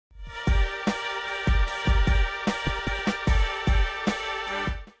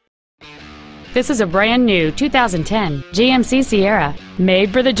This is a brand new 2010 GMC Sierra,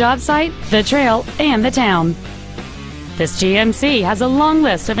 made for the job site, the trail, and the town. This GMC has a long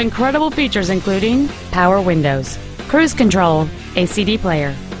list of incredible features including power windows, cruise control, a CD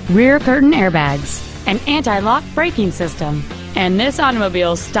player, rear curtain airbags, an anti-lock braking system, and this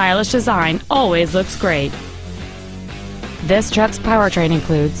automobile's stylish design always looks great. This truck's powertrain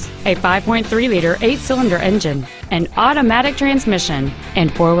includes a 5.3-liter 8-cylinder engine, an automatic transmission,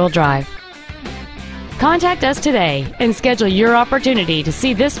 and 4-wheel drive. Contact us today and schedule your opportunity to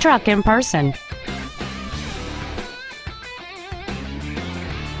see this truck in person.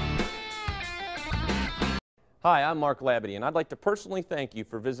 Hi, I'm Mark Labadie, and I'd like to personally thank you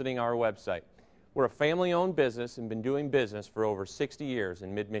for visiting our website. We're a family-owned business and been doing business for over 60 years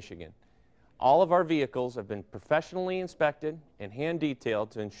in mid-Michigan. All of our vehicles have been professionally inspected and hand-detailed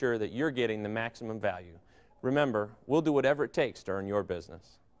to ensure that you're getting the maximum value. Remember, we'll do whatever it takes to earn your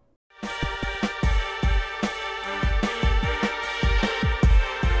business.